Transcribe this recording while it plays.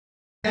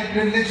The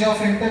privilege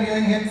of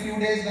interviewing him few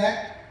days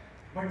back,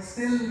 but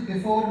still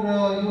before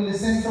you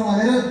listen from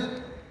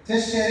Anirudh,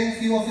 just sharing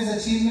few of his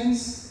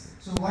achievements.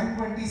 So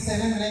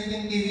 127 ranked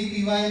in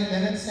KVPY in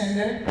 11th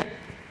standard,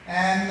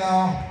 and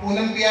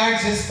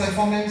Olympiads, his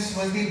performance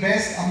was the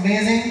best,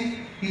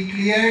 amazing. He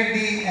cleared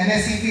the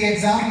NSEP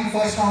exam, the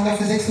first round of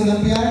physics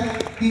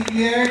Olympiad. He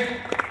cleared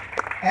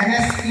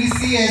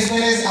NSEC as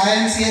well as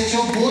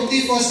IMCHO, both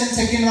the first and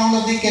second round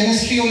of the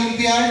chemistry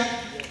Olympiad.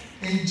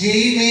 In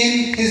JEE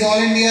main, his all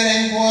India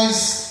rank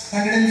was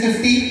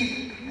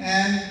 150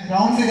 and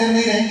round figure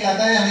में rank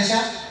लाता है हमेशा,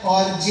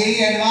 और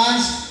JEE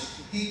advanced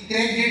he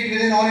cracked it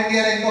with an all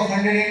India rank of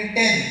 110.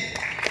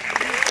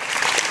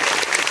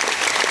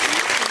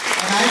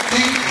 And I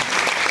think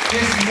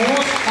his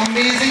most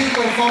amazing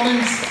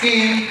performance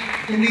came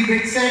in the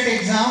BITSET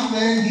exam,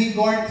 wherein he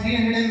got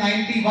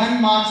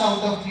 391 marks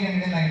out of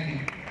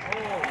 390.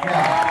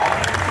 Yeah.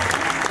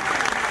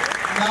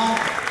 Now,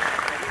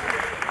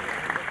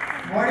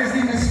 what is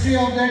the mystery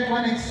of that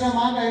one extra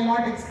mark? I will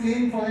not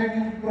explain. For that,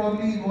 you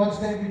probably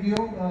watched that video.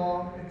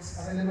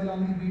 It's available on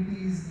the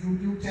BT's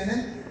YouTube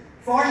channel.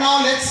 For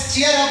now, let's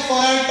cheer up for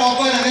our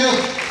topper,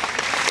 Anirudh.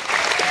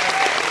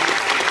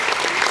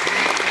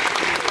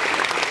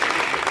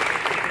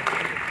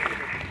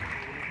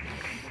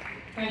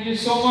 Thank you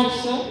so much,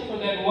 sir, for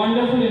that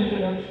wonderful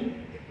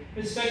introduction.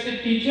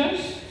 Respected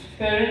teachers,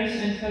 parents,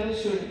 and fellow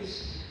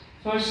students.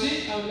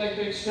 Firstly, I would like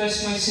to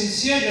express my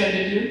sincere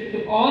gratitude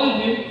to all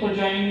of you for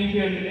joining me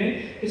here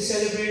today to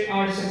celebrate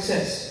our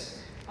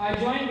success. I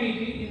joined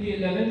BT in the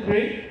 11th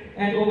grade,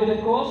 and over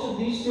the course of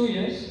these 2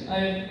 years, I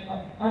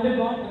have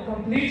undergone a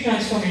complete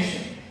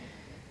transformation.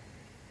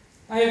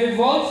 I have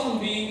evolved from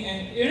being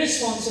an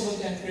irresponsible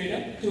 10th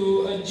grader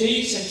to a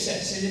JEE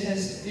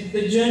success.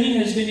 The journey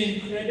has been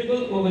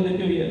incredible over the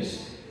 2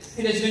 years.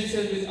 It has been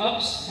filled with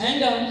ups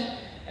and downs,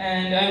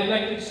 and I would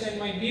like to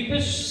extend my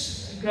deepest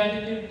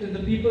gratitude to the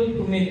people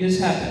who made this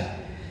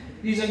happen.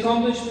 These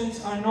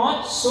accomplishments are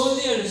not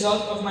solely a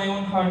result of my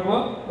own hard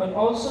work, but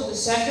also the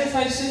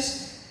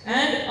sacrifices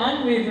and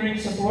unwavering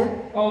support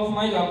of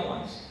my loved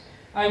ones.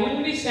 I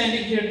wouldn't be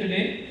standing here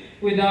today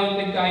without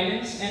the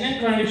guidance and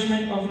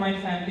encouragement of my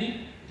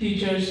family,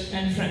 teachers,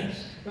 and friends.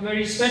 A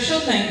very special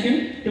thank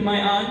you to my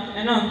aunt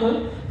and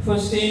uncle for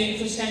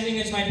standing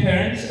as my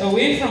parents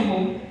away from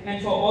home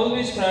and for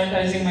always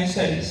prioritizing my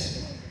studies.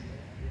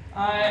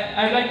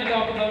 I'd like to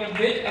talk about a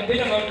bit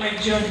about my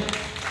journey.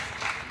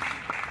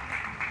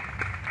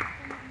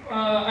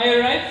 I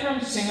arrived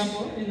from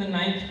Singapore in the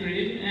 9th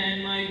grade,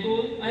 and I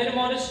had a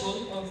modest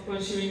goal of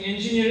pursuing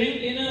engineering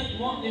in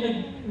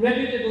a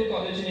reputable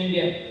college in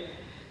India.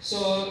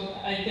 So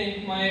I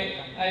think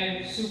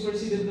I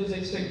superseded those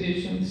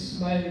expectations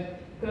by a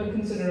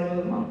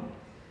considerable amount.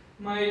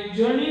 My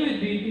journey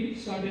with BT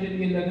started in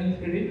the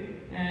 11th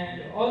grade,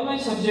 and all my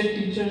subject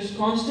teachers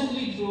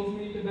constantly drove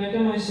me to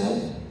better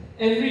myself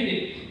every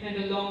day,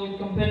 and along with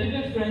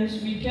competitive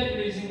friends, we kept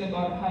raising the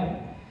bar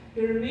high.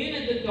 To remain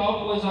at the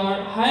top was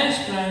our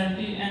highest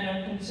priority and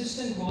our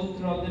consistent goal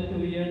throughout the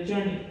 2-year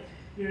journey.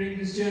 During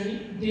this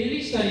journey,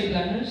 daily study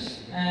planners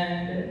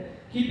and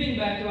keeping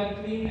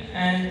backlog clean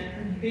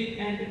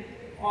and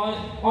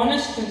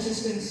honest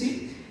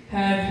consistency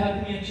have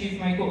helped me achieve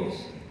my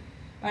goals.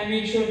 I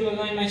made sure to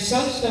align my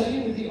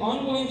self-study with the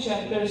ongoing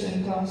chapters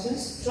and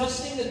classes,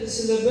 trusting that the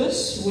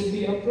syllabus would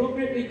be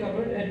appropriately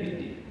covered at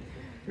BT.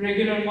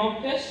 Regular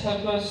mock tests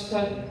help us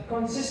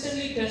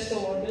consistently test the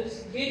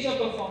waters, gauge our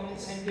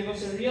performance, and give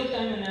us a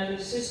real-time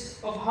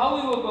analysis of how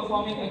we were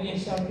performing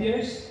against our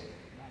peers.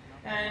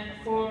 And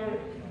for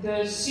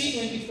the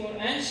C24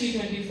 and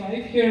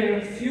C25, here are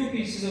a few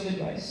pieces of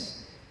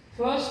advice.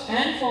 First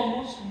and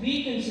foremost,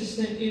 be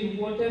consistent in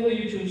whatever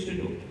you choose to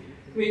do.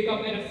 Wake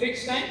up at a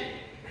fixed time,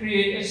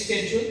 create a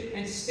schedule,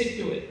 and stick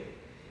to it.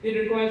 It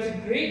requires a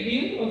great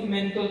deal of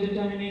mental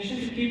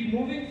determination to keep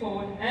moving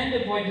forward and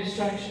avoid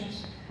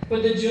distractions.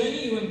 But the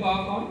journey you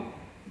embark on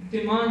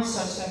demands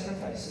such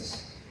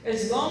sacrifices.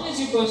 As long as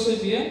you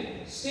persevere,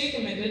 stay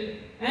committed,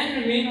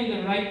 and remain on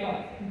the right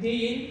path, day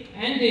in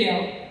and day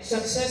out,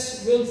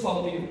 success will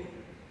follow you.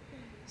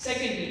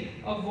 Secondly,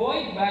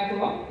 avoid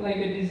backlog like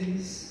a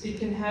disease. It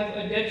can have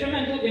a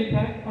detrimental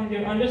impact on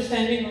your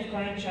understanding of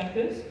current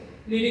chapters,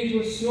 leading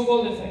to a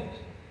snowball effect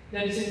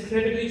that is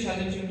incredibly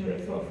challenging to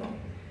recover from.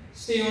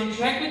 Stay on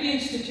track with the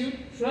institute,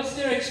 trust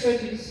their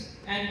expertise,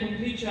 and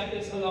complete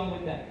chapters along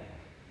with that.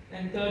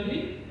 And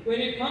thirdly,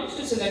 when it comes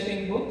to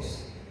selecting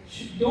books,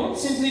 don't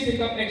simply pick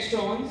up extra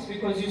ones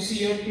because you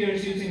see your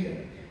peers using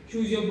them.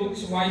 Choose your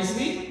books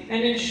wisely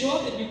and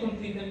ensure that you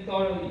complete them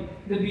thoroughly.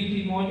 The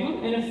BT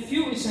module and a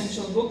few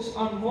essential books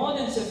are more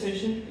than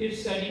sufficient if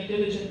studied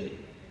diligently.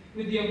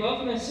 With the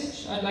above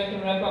message, I'd like to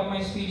wrap up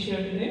my speech here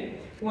today.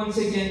 Once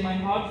again, my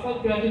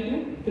heartfelt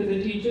gratitude to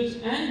the teachers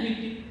and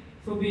BT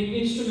for being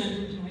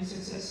instrumental to my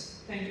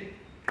success. Thank you.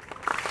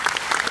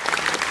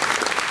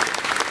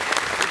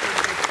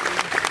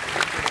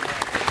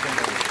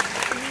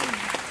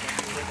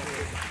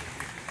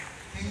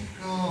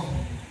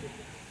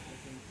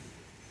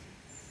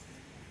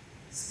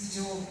 इसकी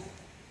जो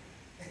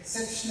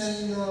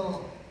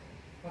exceptional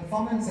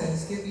performance performance है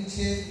उसके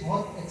पीछे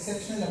बहुत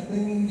exceptional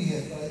upbringing भी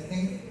है, तो I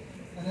think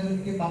अगर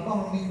उनके पापा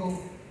मम्मी को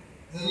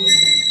जरूर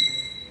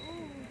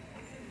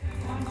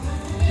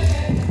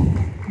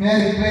मैं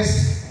request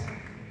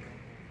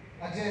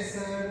Ajay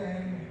sir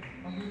and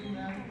Mayuri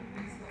ma'am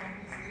please come on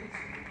the stage.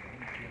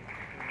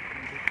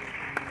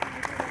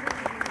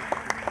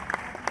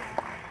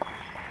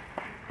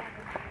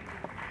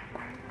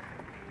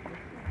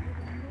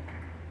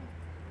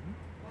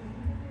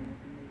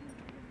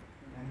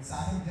 And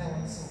Sanidhya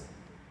also.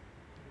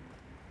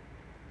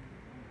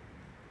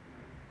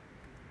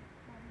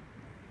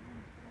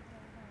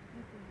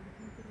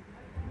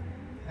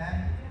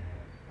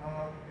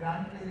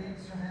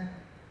 Grandparents जो हैं,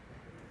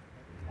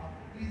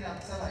 प्लीज आप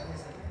सब आइए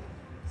sir.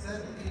 Sir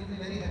you will be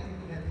very happy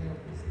to get you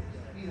please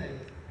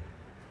आइए.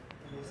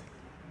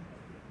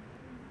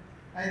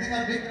 I think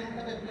a big round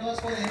of applause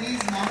for Annie's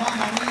मामा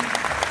मामी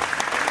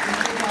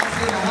जिनके पास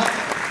ये रहा.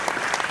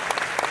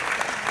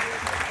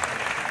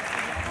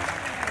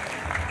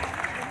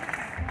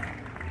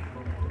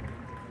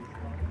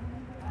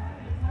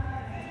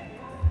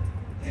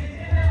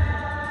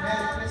 मैं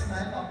रिक्वेस्ट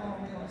मैं papa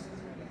mummy also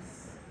please.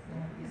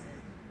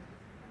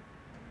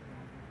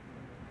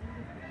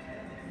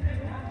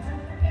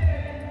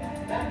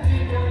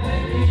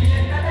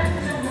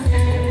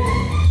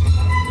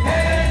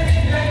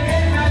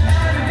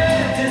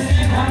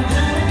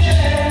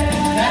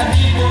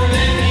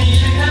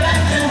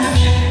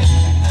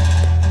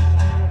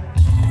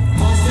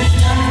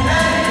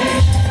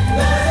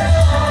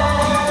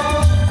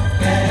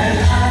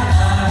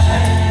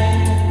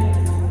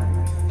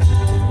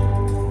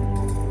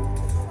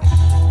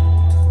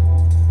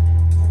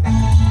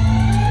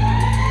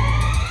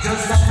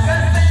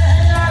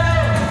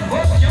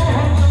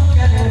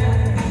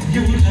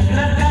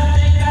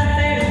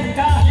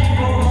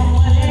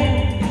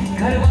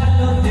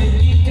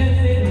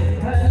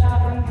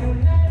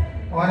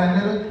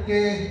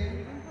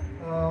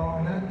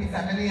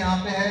 Family यहाँ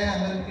पे है,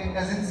 अंदर के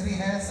कजिन्स भी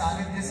हैं,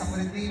 सानिध्य,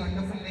 समृद्धि,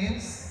 wonderful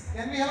names.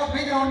 Can we have a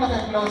big round of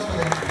applause for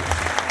them.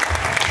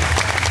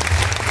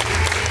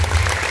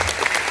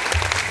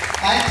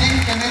 I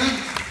think Anirudh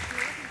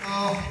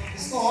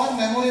इसको और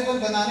मेमोरेबल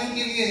बनाने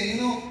के लिए you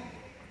know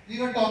we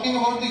were talking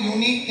about the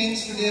unique things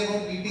today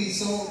about BT.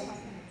 So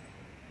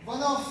one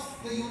of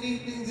the unique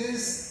things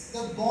is the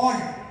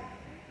bond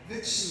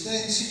which the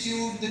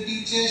institute, the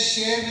teachers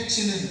share with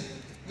children,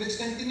 which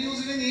continues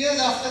even years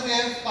after they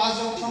have passed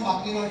out from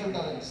Bakliwal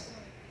tutorials.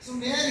 So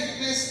may I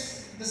request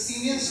the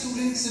senior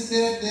students, if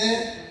they are there,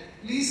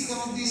 please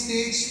come up the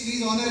stage,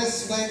 please honor us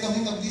by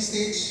coming up the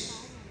stage.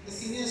 The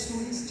senior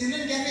students,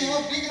 children, can we have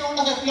a big round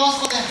of applause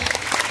for them?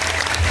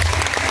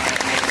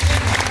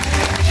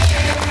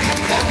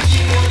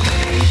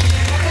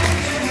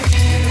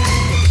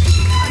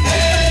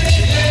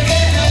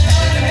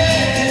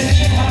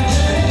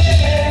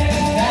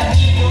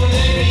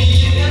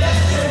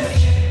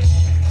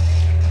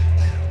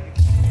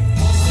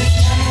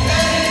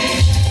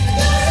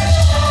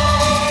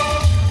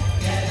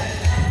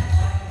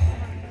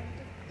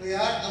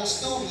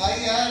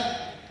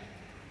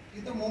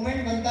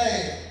 Moment बनता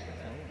है.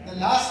 The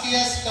last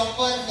year's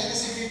topper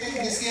felicitating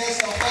this year's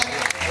topper.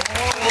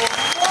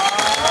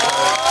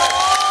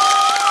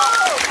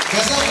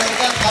 गजब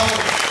लड़का था वो.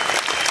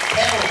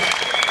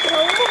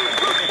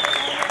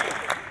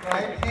 I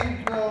think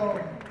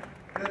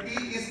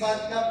प्रतीक इस बात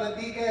का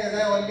प्रतीक है. As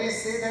I always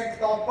say that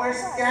toppers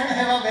can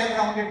have a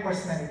well-rounded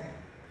personality.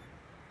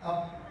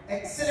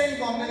 Excellent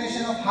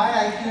combination of high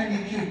IQ and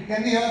EQ. Can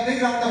we have a big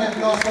round of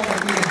applause for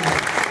Prateek?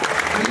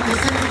 We'll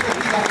listen to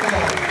Prateek after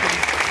all.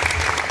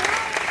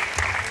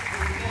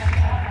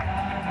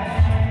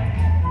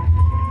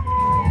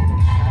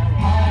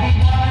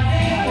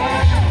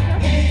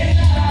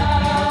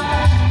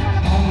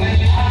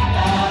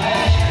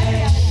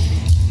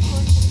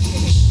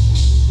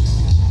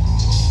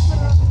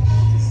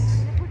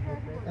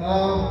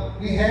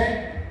 We had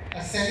a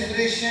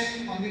celebration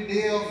on the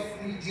day of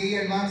the JEE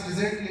advanced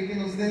result, लेकिन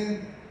उस दिन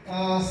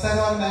sir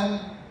और ma'am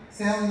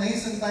से हम नहीं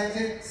सुन पाए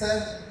थे. Sir,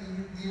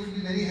 you would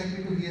be very happy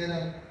to hear a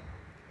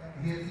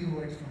few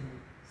words from you.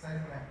 Sir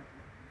and ma'am.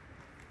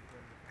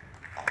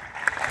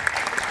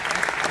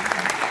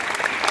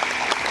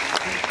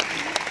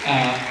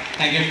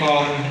 Thank you for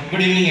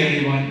good evening,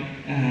 everyone.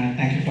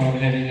 Thank you for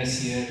having us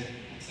here.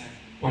 It's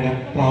quite a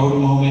proud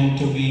moment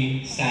to be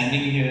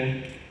standing here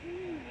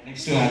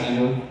next to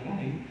Anil.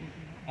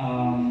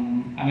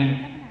 I mean,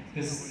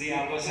 this 3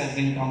 hours has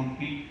been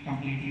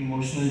completely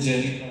emotional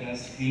journey for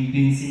us. We've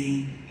been seeing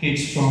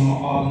kids from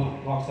all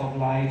walks of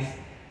life,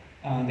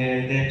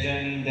 their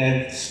journey,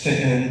 their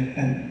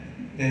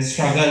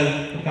struggle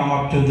to come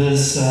up to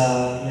this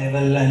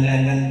level and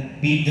then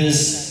beat this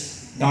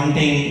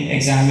daunting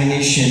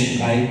examination.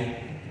 Right?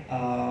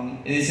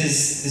 This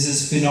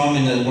is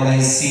phenomenal. What I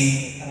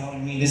see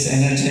around me, this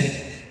energetic,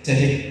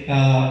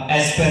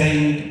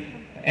 aspiring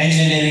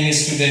engineering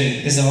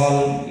student, this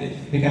all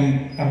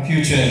become a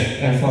future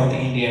for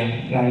India,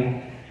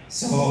 right?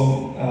 So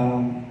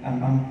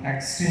I'm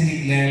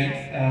extremely glad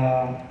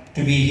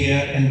to be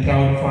here and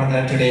proud for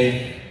that today.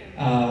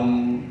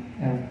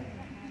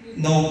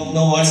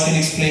 no words can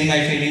explain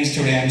my feelings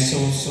today. I'm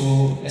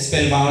so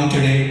spellbound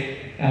today.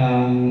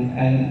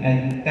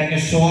 And thank you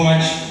so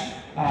much.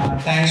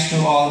 Thanks to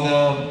all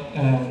the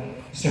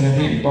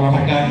Mr.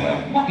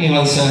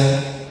 Bakliwal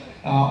sir,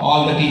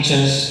 all the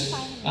teachers,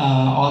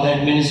 all the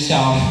admin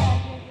staff,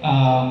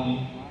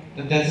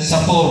 the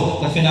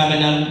support, the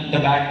phenomenal, the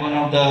backbone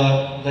of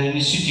the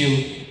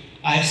institute.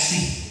 I've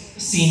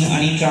seen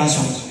Ani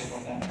transform.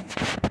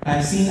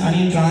 I've seen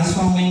Ani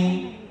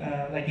transforming,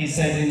 like he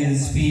said in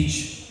his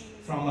speech,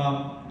 from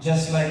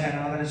just like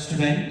another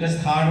student, just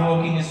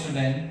hardworking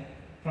student,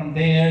 from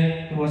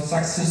there to a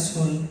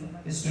successful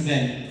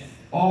student,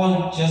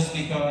 all just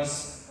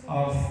because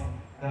of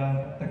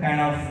the kind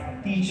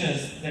of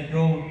teachers that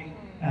drove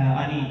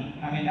Ani.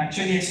 I mean,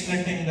 actually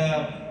extracting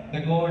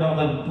the gold out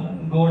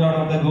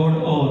of the gold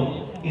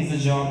ore is the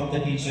job of the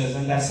teachers,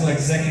 and that's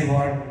exactly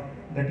what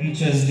the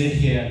teachers did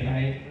here,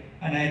 right?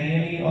 And I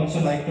really also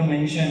like to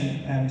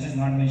mention, which is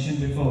not mentioned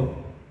before,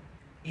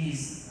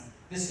 is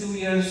this 2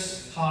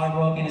 years hard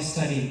work and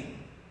study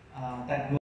that